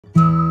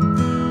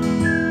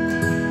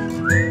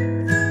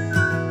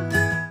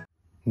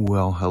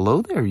Well,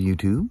 hello there,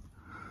 YouTube,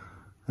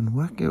 and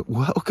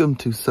welcome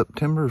to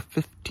September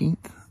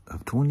 15th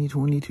of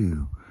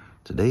 2022.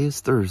 Today is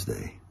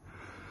Thursday,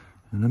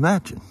 and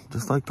imagine,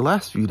 just like the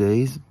last few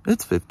days,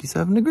 it's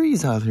 57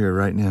 degrees out here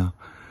right now.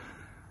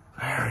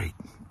 Very,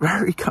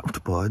 very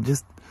comfortable. I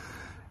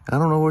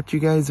don't know what you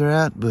guys are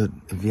at, but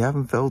if you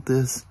haven't felt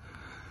this,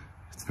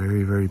 it's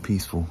very, very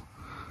peaceful.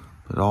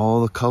 But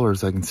all the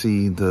colors I can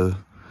see, the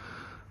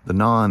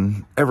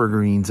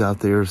non-evergreens out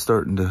there are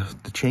starting to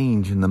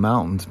change in the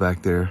mountains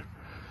back there.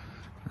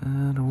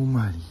 And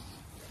almighty.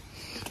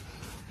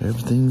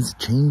 Everything's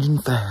changing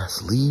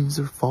fast. Leaves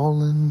are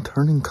falling,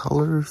 turning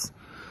colors.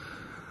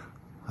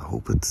 I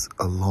hope it's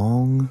a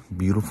long,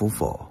 beautiful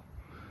fall.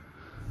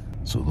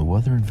 So the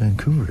weather in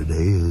Vancouver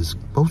today is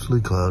mostly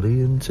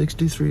cloudy and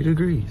 63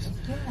 degrees.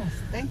 Yes,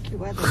 thank you,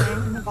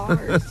 weatherman of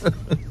ours.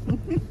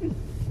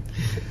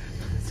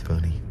 It's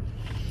funny.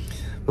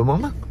 But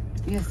Mama?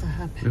 Yes, I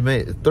have. We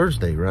made it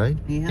Thursday, right?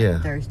 Yeah,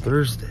 Thursday.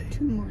 Thursday.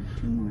 Two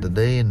more.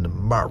 Today and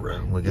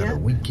tomorrow. We got a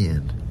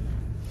weekend.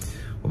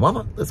 Well,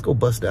 Mama, let's go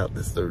bust out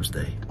this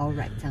Thursday. All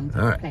right, sounds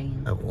All like right. a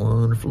plan. Have a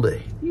wonderful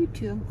day. You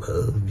too.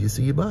 Love you.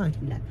 See you. Bye.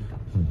 Love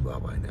you.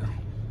 Bye-bye now.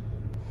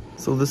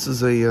 So this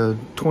is a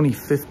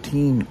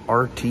 2015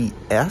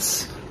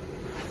 RTS.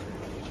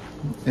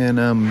 And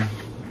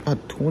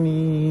about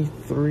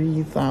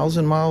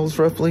 23,000 miles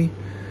roughly.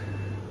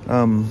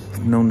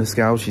 I've known this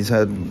gal. She's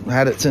had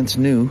it since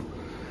new.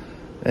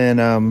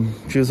 And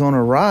she was on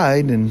a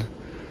ride, and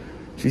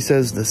she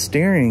says the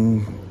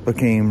steering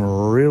became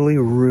really,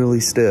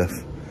 really stiff.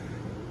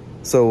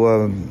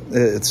 So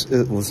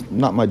it was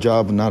not my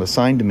job and not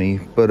assigned to me,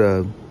 but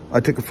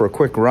I took her for a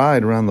quick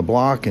ride around the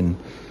block, and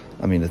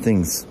I mean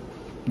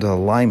the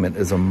alignment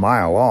is a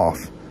mile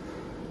off.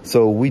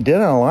 So we did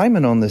an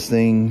alignment on this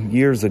thing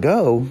years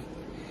ago.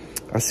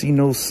 I see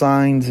no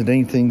signs that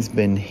anything's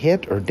been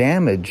hit or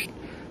damaged.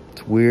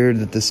 It's weird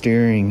that the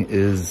steering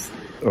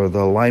or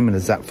the alignment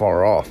is that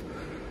far off.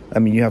 I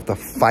mean, you have to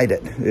fight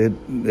it.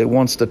 It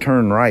wants to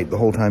turn right the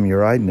whole time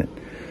you're riding it.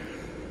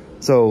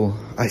 So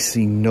I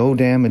see no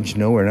damage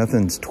nowhere.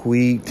 Nothing's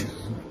tweaked.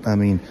 I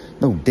mean,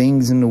 no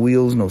dings in the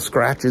wheels, no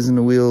scratches in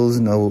the wheels,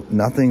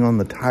 nothing on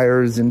the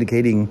tires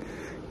indicating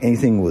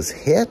anything was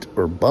hit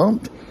or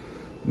bumped.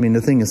 I mean,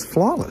 the thing is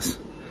flawless.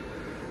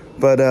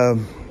 But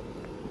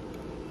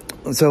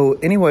so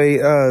anyway,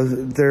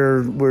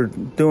 we're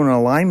doing an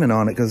alignment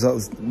on it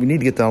because we need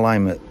to get the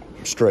alignment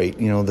straight.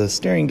 You know, the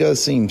steering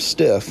does seem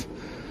stiff,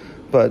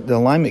 but the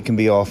alignment can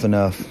be off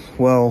enough.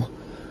 Well,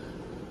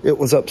 it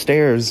was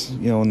upstairs,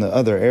 you know, in the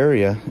other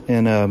area,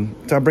 and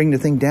so I bring the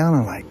thing down.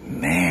 I'm like,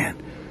 man,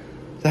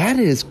 that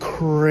is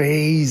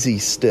crazy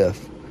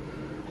stiff.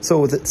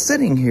 So with it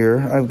sitting here,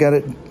 I've got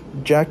it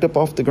jacked up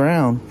off the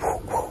ground.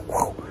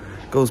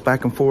 Goes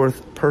back and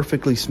forth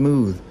perfectly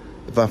smooth.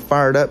 If I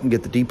fire it up and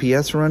get the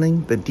DPS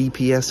running, the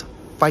DPS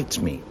fights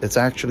me. It's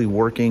actually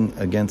working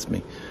against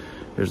me.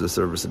 There's the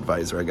service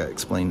advisor. I got to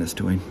explain this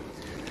to him.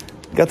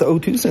 Got the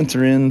O2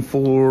 sensor in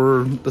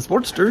for the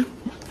Sportster.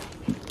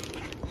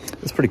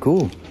 That's pretty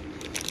cool.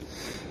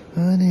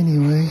 But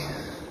anyway,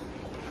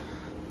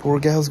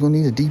 poor gal's going to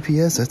need a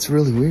DPS. That's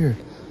really weird.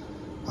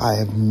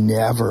 I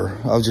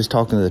was just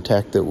talking to the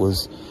tech that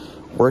was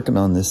working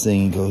on this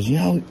thing. He goes, you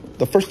know,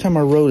 the first time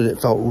I rode it, it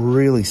felt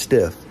really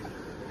stiff.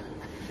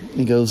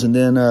 He goes, and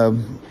then,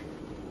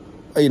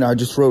 you know, I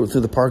just rode it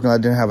through the parking lot. I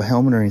didn't have a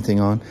helmet or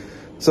anything on.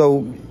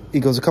 So he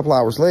goes, a couple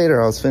hours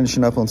later, I was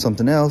finishing up on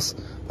something else,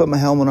 put my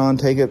helmet on,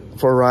 take it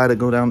for a ride. I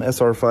go down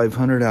SR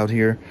 500 out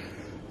here.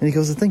 And he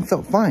goes, the thing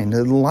felt fine.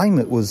 The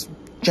alignment was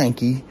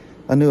janky.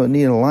 I knew it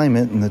needed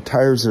alignment, and the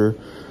tires are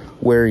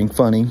wearing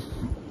funny.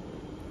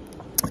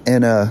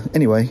 And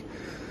anyway,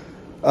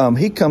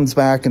 he comes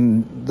back,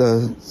 and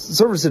the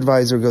service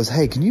advisor goes,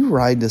 hey, can you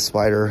ride this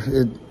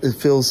Spyder? It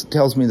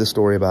tells me the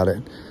story about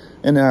it.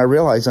 And then I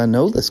realize I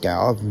know this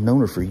gal. I've known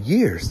her for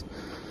years.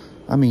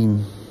 I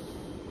mean,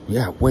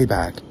 yeah, way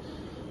back.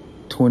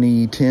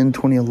 2010,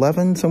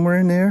 2011, somewhere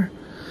in there.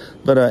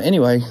 But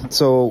anyway,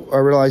 so I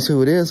realize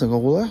who it is. I go,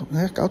 well,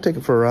 heck, I'll take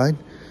it for a ride.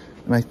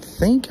 And I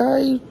think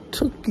I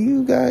took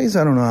you guys.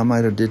 I don't know. I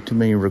might have did too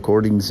many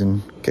recordings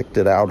and kicked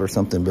it out or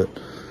something. But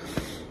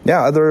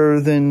yeah,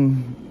 other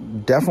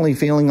than definitely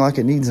feeling like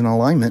it needs an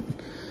alignment.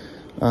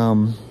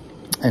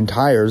 And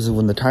tires,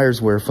 when the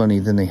tires wear funny,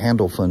 then they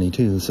handle funny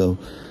too. So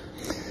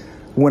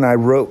when I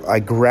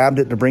grabbed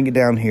it to bring it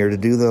down here to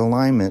do the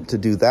alignment, to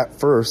do that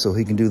first so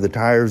he can do the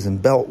tires and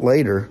belt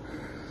later.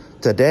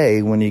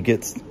 Today, when he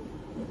gets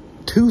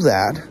to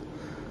that,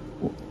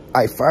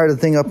 I fire the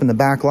thing up in the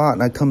back lot,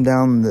 and I come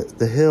down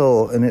the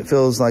hill, and it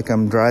feels like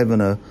I'm driving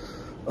an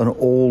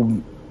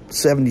old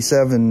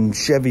 77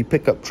 Chevy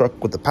pickup truck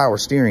with the power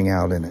steering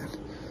out in it.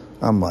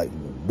 I'm like,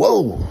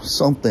 whoa,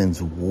 something's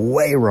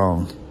way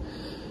wrong.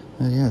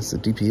 Yeah, it's the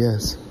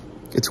DPS.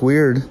 It's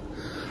weird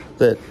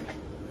that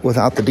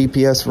without the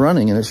DPS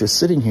running and it's just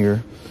sitting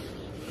here,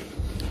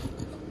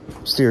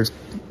 steers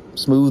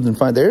smooth and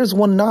fine. There's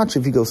one notch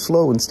if you go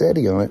slow and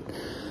steady on it.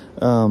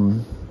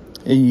 And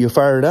you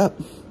fire it up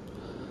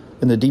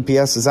and the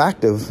DPS is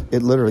active,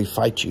 it literally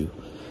fights you.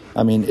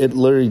 I mean, it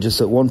literally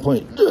just at one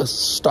point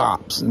just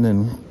stops and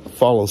then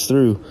follows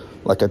through.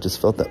 Like I just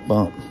felt that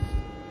bump.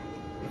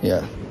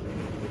 Yeah.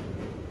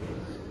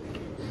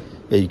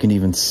 Yeah, you can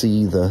even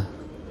see the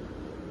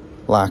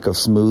lack of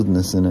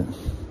smoothness in it.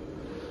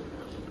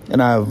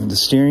 And I've the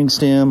steering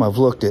stem, I've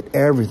looked at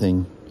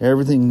everything.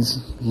 Everything's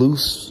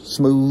loose,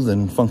 smooth,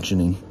 and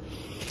functioning.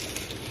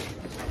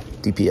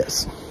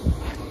 DPS.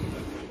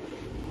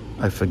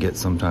 I forget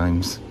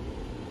sometimes.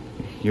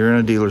 You're in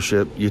a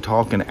dealership, you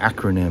talk in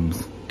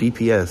acronyms.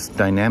 DPS,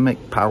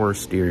 Dynamic Power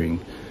Steering.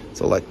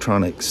 It's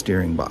electronic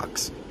steering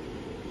box.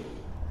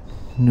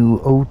 New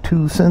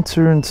O2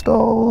 sensor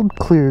installed,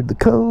 cleared the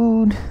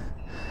code.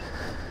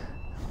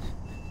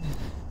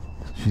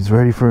 She's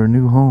ready for a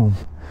new home.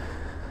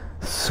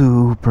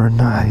 Super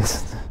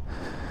nice.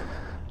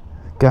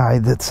 Guy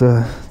that's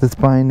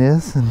buying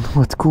this, and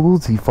what's cool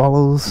is he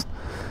follows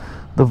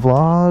the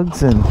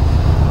vlogs, and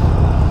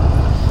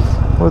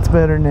what's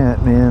better than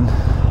that, man?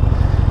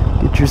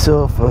 Get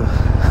yourself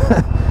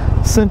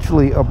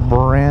essentially a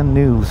brand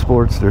new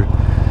Sportster.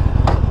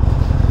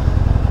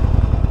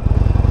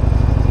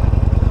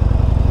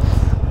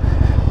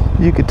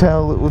 You could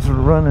tell it was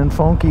running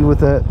funky with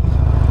that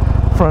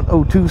front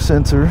O2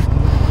 sensor.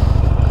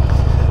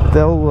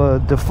 They'll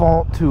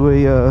default to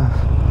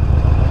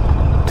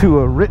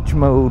a rich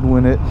mode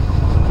when it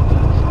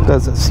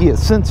doesn't see a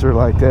sensor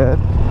like that.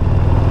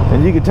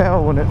 And you could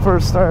tell when it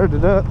first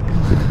started up,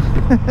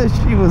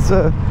 she was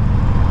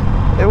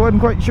it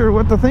wasn't quite sure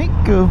what to think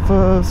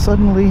of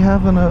suddenly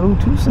having an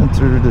O2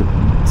 sensor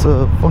that's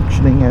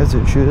functioning as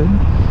it should.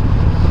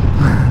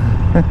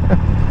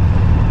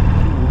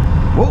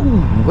 Whoa,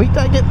 wait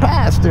till I get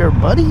past there,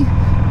 buddy.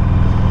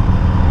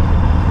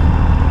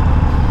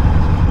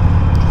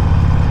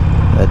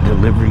 That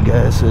delivery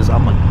guy says,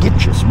 I'm gonna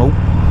get you, Smoak.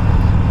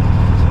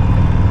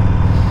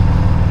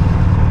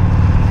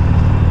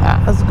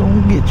 I was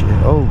gonna get you.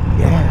 Oh,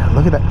 yeah,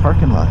 look at that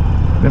parking lot.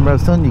 Remember I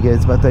was telling you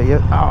guys about that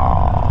yet? Oh,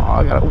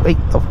 I gotta wait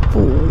the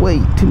full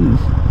wait, too.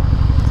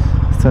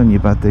 I was telling you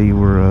about they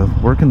were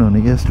working on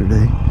it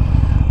yesterday.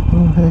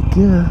 Oh, heck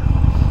yeah.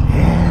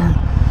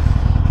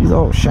 Yeah. She's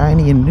all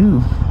shiny and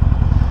new.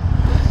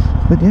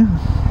 But yeah,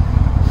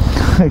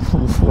 I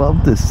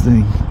love this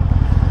thing.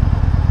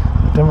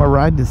 Every time I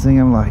ride this thing,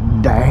 I'm like,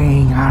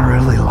 dang, I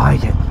really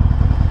like it.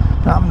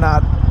 I'm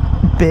not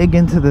big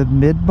into the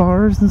mid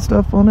bars and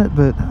stuff on it,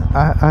 but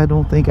I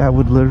don't think I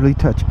would literally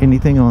touch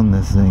anything on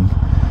this thing.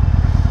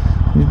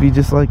 It'd be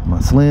just like my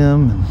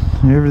Slim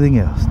and everything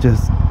else.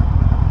 Just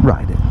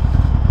ride it.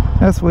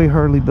 That's the way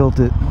Harley built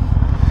it.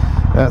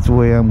 That's the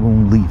way I'm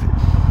going to leave it.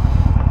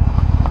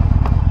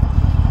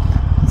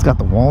 It's got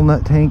the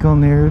walnut tank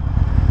on there,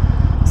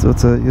 so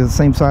it's the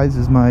same size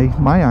as my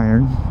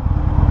iron.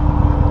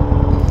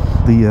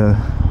 The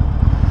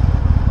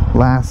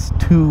last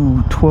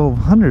two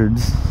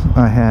 1200s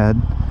I had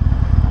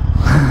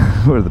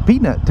were the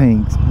peanut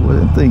tanks. One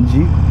of the things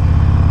you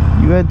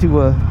had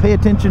to pay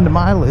attention to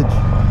mileage,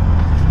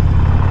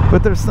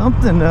 but there's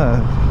something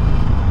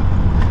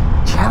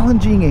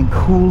challenging and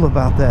cool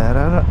about that.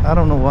 I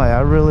don't know why. I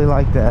really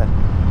like that.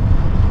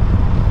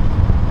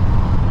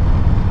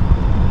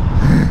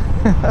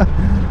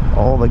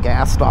 All the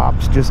gas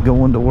stops just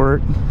going to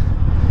work.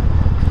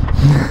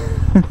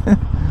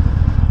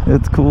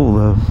 It's cool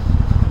though.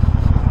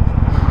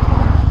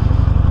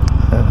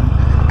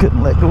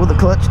 Couldn't let go of the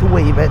clutch to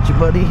wave at you,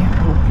 buddy.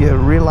 Hope you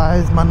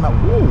realize my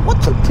whoa,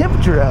 what's the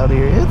temperature out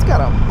here? It's got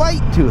a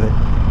bite to it.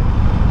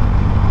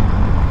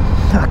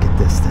 Look at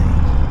this thing.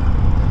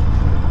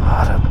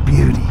 What a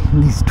beauty.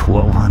 These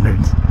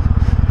 1200s.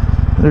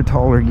 They're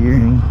taller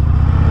gearing.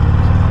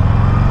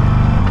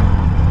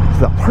 It's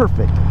the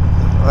perfect,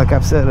 like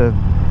I've said I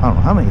don't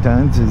know how many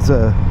times, is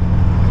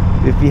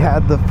if you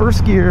had the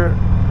first gear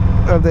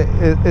of the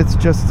it's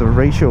just the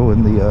ratio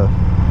in the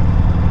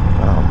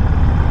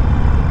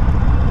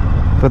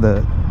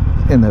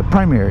in the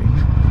primary.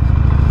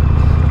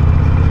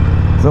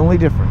 It's the only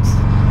difference.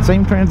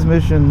 Same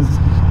transmissions,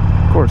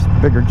 of course,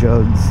 bigger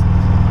jugs,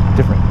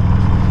 different.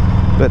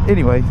 But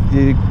anyway,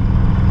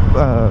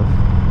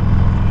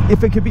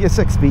 if it could be a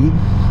 6-speed,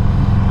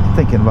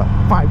 thinking about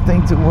 5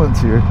 things at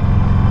once here.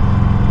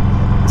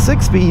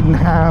 6-speed and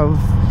have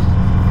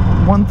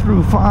 1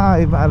 through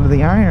 5 out of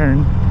the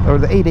iron, or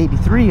the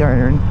 883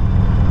 iron,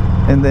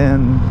 and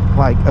then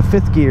like a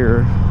 5th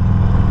gear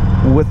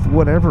with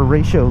whatever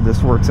ratio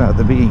this works out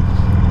to be.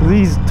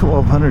 These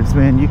 1200s,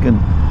 man,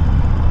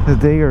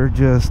 they are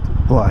just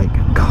like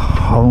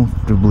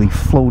comfortably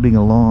floating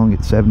along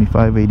at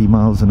 75, 80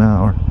 miles an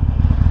hour.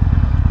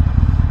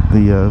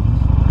 The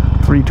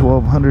 3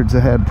 1200s I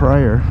had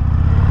prior,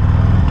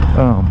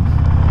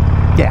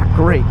 yeah,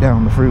 great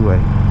down the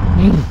freeway.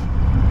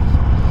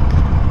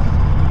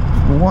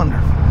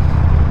 Wonderful.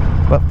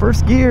 But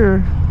first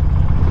gear,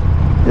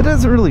 it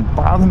doesn't really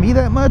bother me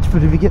that much,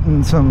 but if you get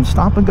in some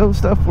stop and go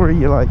stuff where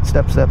you're like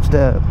step, step,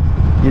 step,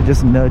 you're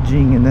just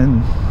nudging, and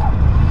then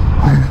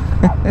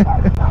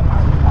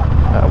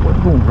I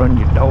wasn't gonna run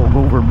your dog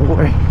over,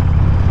 boy.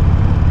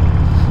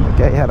 The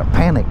guy had a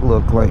panic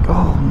look, like,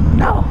 oh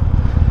no.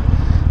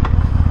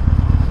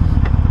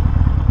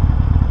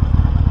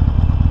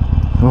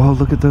 Oh,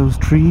 look at those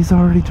trees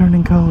already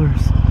turning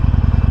colors.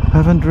 I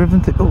haven't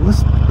driven through. Oh,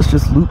 let's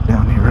just loop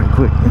down here right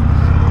quick.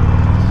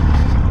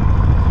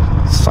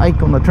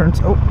 Psych on the turns.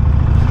 Oh,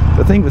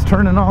 the thing was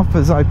turning off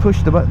as I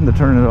pushed the button to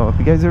turn it off.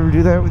 You guys ever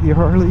do that with your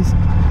Harleys?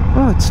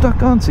 Oh, it's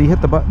stuck on, so you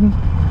hit the button.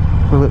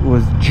 Well, it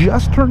was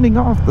just turning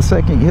off the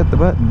second you hit the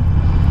button,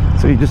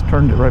 so you just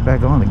turned it right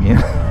back on again.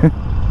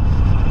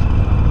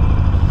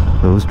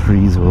 Those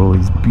trees are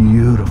always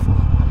beautiful.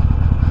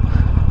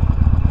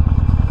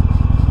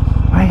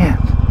 Man,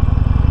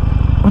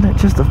 wasn't it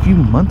just a few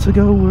months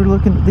ago we were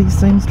looking at these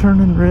things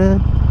turning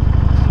red?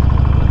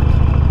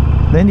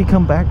 Then you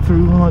come back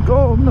through and like,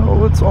 oh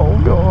no, it's all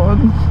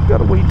gone.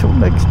 Gotta wait till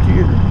next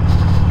year.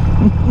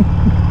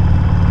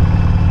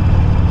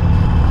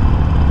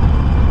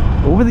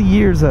 Over the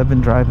years I've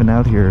been driving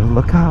out here,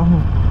 look how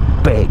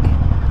big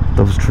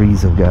those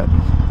trees have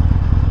gotten.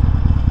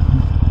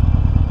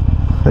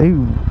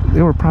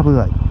 They were probably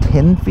like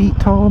 10 feet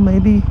tall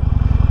maybe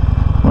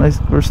when I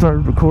first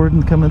started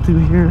recording coming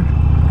through here.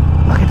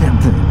 Look at them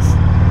things.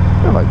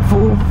 They're like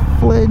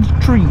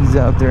full-fledged trees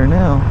out there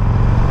now.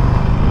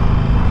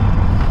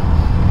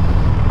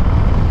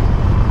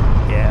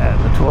 Yeah,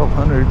 the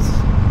 1200s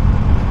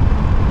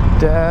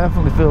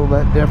definitely feel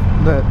that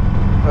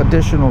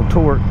additional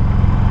torque.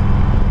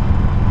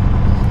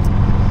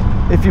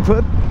 If you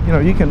put, you know,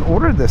 you can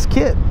order this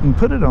kit and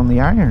put it on the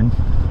iron,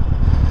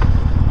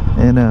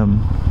 and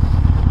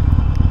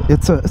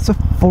it's a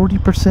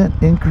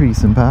 40%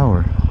 increase in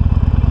power.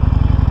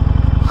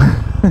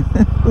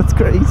 That's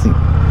crazy.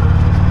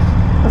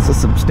 That's a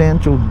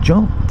substantial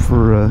jump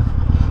for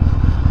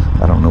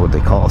I don't know what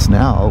they call us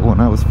now. When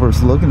I was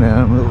first looking at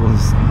them, it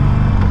was,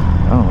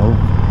 I don't know,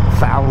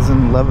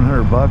 $1,000,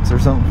 $1,100 or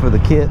something for the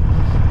kit.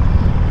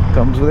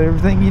 Comes with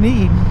everything you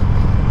need.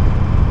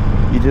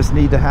 You just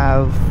need to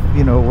have,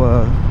 you know,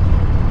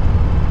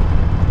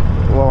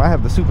 well, I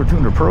have the Super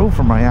Tuner Pro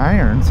for my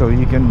iron, so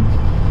you can,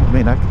 I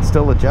mean, I can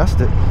still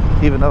adjust it,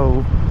 even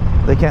though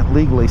they can't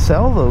legally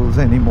sell those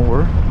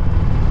anymore.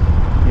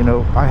 You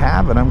know, I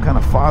have it, I'm kind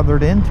of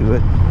fathered into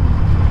it.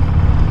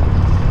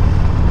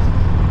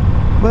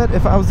 But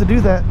if I was to do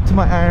that to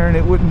my iron,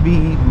 it wouldn't be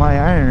my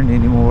iron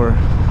anymore.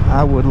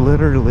 I would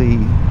literally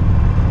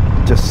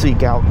just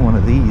seek out one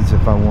of these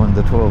if I wanted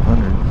the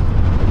 1200.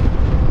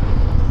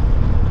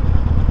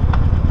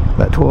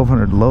 That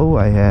 1200 low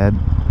I had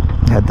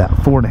that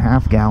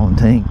 4.5 gallon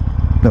tank.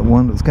 That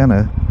one was kind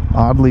of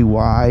oddly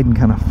wide and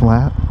kind of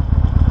flat.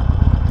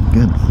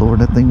 Good Lord,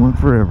 that thing went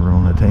forever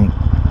on the tank.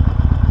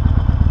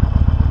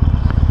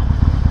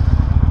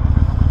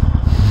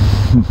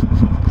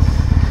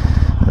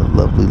 A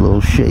lovely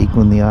little shake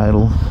when the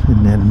idle.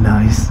 Isn't that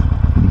nice?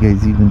 Can you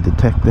guys even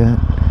detect that?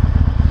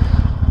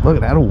 Look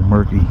at that old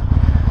Mercury,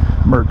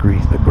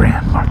 the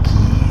Grand Marquis.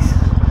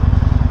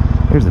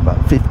 There's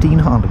about 15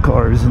 Honda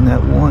cars in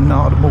that one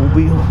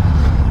automobile.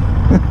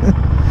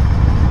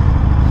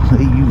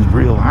 They used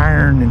real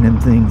iron in them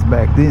things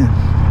back then.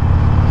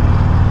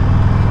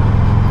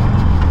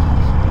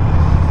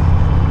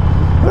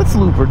 Let's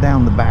loop her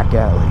down the back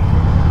alley.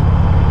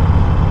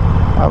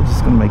 I was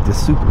just going to make this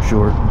super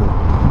short,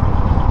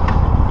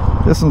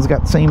 but this one's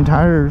got the same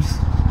tires.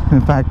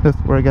 In fact, that's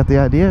where I got the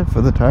idea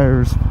for the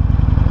tires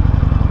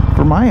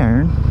for my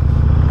iron.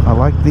 I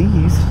like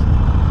these.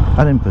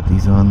 I didn't put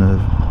these on the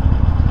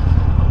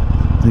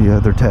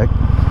other tech.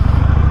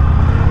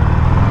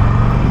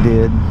 He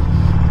did.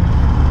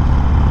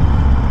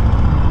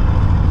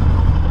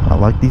 I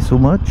like these so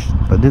much,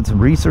 I did some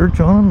research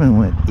on them and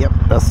went, yep,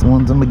 that's the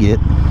ones I'm gonna get.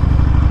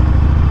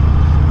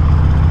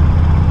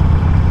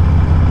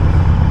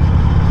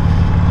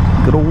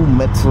 Good old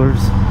Metzlers.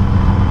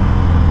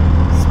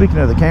 Speaking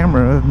of the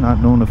camera, not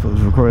knowing if it was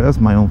recorded, that's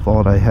my own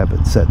fault. I have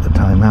it set the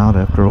timeout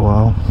after a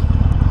while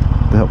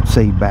to help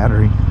save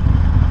battery.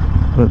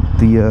 But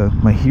the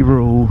my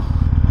Hero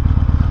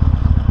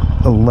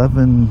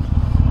 11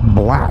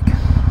 Black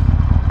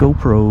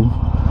GoPro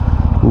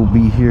will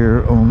be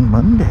here on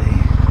Monday.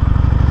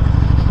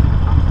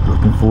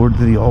 Looking forward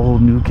to the all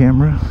new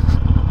camera.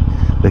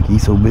 Like,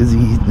 he's so busy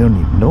he don't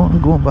even know I'm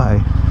going by.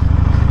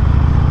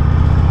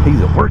 He's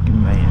a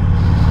working man.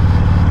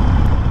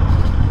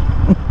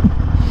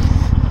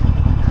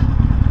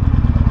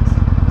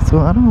 So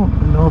I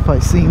don't know if I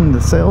seen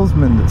the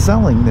salesman that's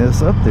selling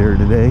this up there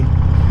today,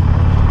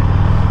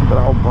 but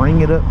I'll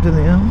bring it up to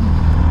them,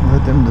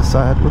 let them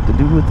decide what to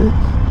do with it.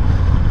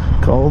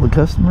 Call the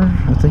customer.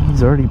 I think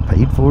he's already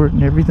paid for it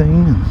and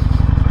everything. And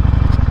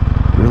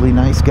really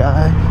nice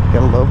guy.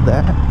 Gotta love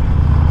that.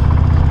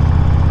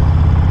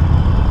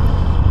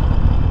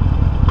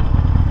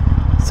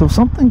 So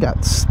something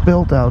got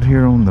spilt out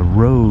here on the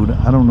road.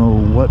 I don't know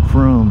what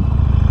from,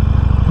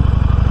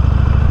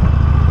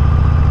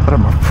 but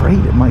I'm afraid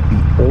it might be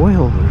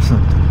oil or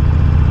something.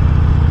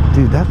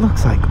 Dude, that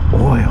looks like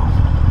oil.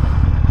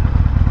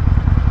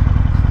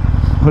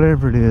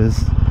 Whatever it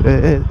is,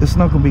 it's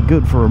not going to be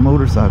good for a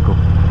motorcycle.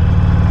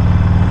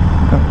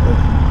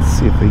 Let's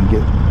see if we can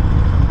get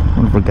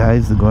one of our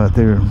guys to go out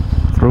there and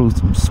throw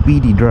some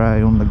Speedy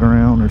Dry on the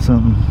ground or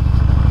something.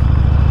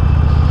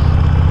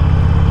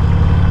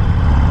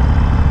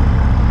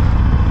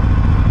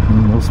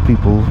 most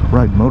people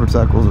ride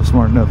motorcycles are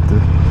smart enough to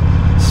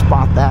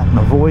spot that and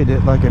avoid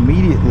it like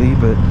immediately,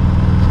 but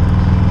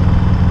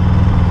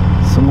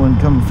someone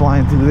come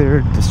flying through there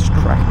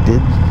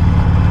distracted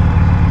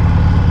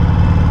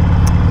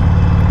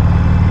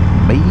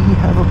may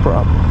have a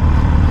problem.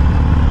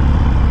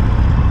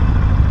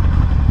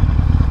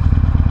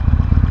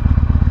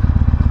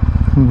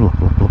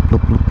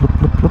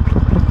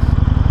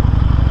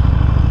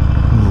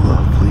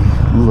 Lovely,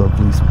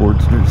 lovely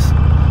Sportsters.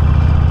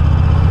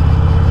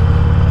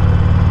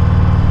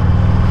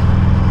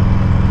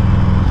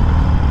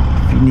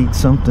 If you need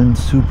something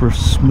super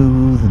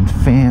smooth and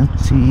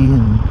fancy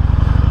and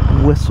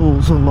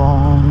whistles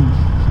along,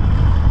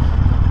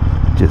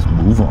 just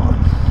move on.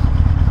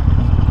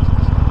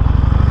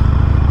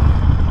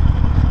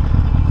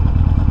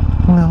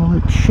 Well,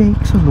 it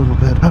shakes a little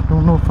bit. I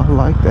don't know if I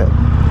like that.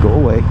 Go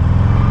away.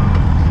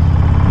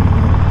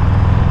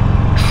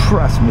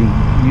 Trust me,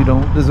 you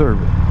don't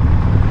deserve it.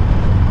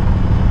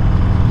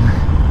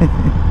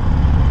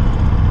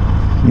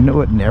 You know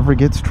what never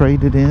gets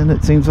traded in,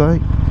 it seems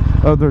like?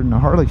 Other than the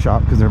Harley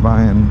shop, because they're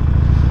buying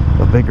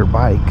a bigger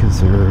bike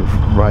because they're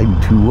riding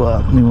two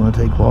up and they want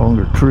to take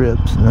longer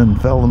trips, and then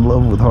fell in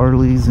love with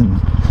Harleys and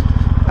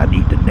I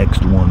need the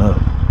next one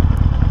up.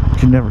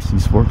 You never see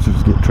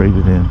Sportsters get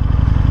traded in.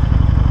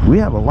 We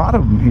have a lot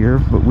of them here,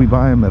 but we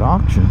buy them at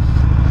auction,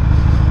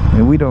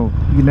 and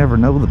you never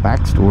know the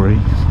backstory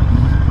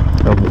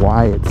of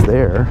why it's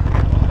there.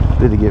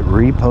 Did it get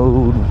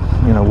repoed?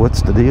 You know,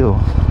 what's the deal?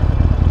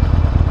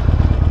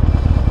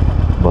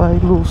 Bye,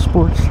 little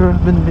Sportster.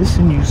 I've been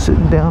missing you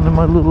sitting down in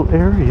my little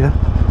area.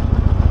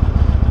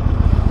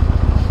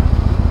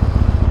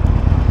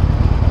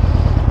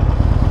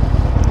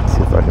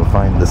 See if I can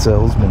find the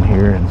salesman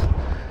here and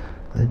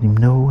let him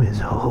know his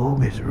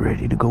hog is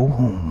ready to go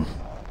home.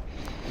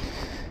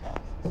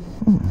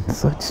 The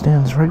side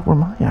stands right where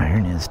my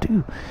iron is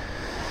too.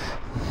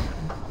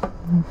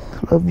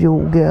 Love you,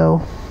 old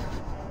gal.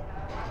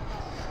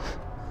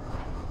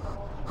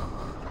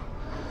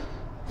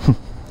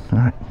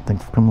 Alright,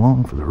 thanks for coming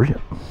along for the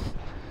rip.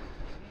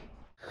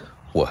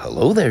 Well,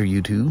 hello there,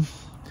 YouTube.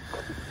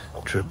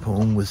 Trip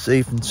home was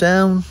safe and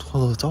sound,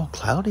 although it's all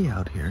cloudy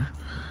out here.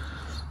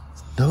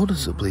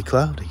 Noticeably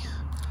cloudy.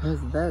 It was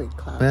very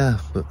cloudy. Yeah,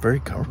 but very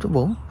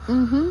comfortable.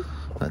 Mm-hmm.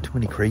 Not too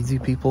many crazy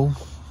people.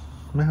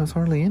 There was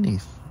hardly any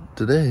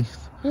today.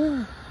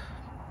 Yeah.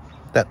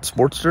 That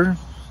Sportster,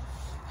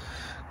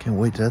 can't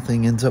wait till that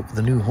thing ends up with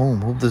a new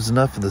home. Hope there's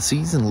enough of the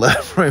season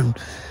left for him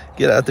to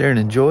get out there and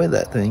enjoy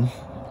that thing.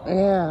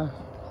 Yeah.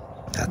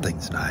 That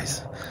thing's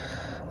nice.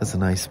 That's a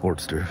nice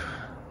Sportster.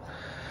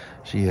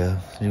 She's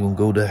gonna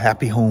go to a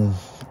happy home.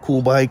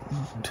 Cool bike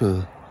to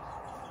a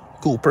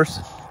cool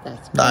person.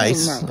 That's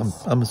nice.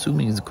 nice. I'm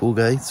assuming he's a cool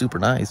guy. Super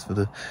nice for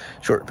the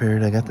short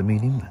period I got to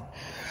meet him.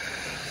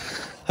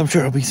 I'm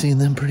sure I'll be seeing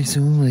them pretty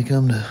soon when they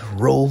come to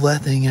roll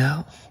that thing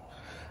out.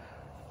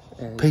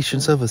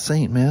 Patience of a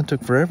saint, man. It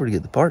took forever to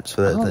get the parts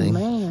for that thing. Oh,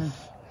 man.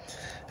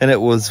 And it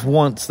was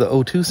once the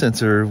O2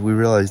 sensor, we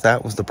realized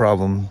that was the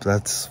problem.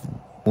 That's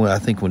when I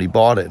think when he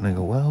bought it. And I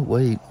go, well,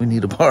 wait, we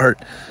need a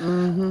part.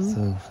 Mm-hmm.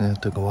 So yeah,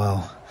 it took a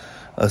while.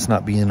 Us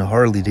not being a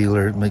Harley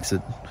dealer, it makes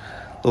it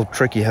a little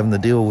tricky having to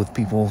deal with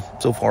people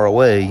so far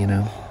away, you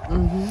know.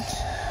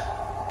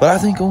 Mm-hmm. But I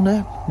think on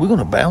that, we're going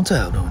to bounce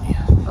out on you.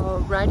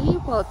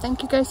 Alrighty. Well,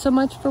 thank you guys so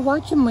much for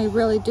watching. We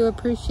really do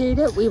appreciate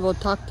it. We will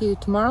talk to you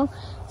tomorrow.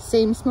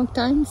 Same smoke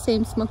time,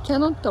 same smoke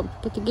channel. Don't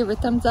forget to give it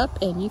a thumbs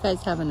up. And you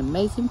guys have an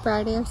amazing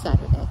Friday or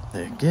Saturday.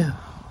 Heck yeah.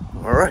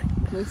 All right.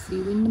 We'll see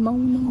you in the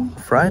morning.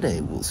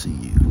 Friday, we'll see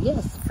you.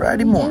 Yes.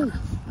 Friday morning.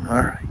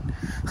 All right.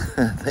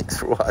 Thanks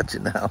for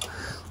watching now.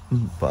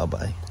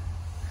 Bye-bye.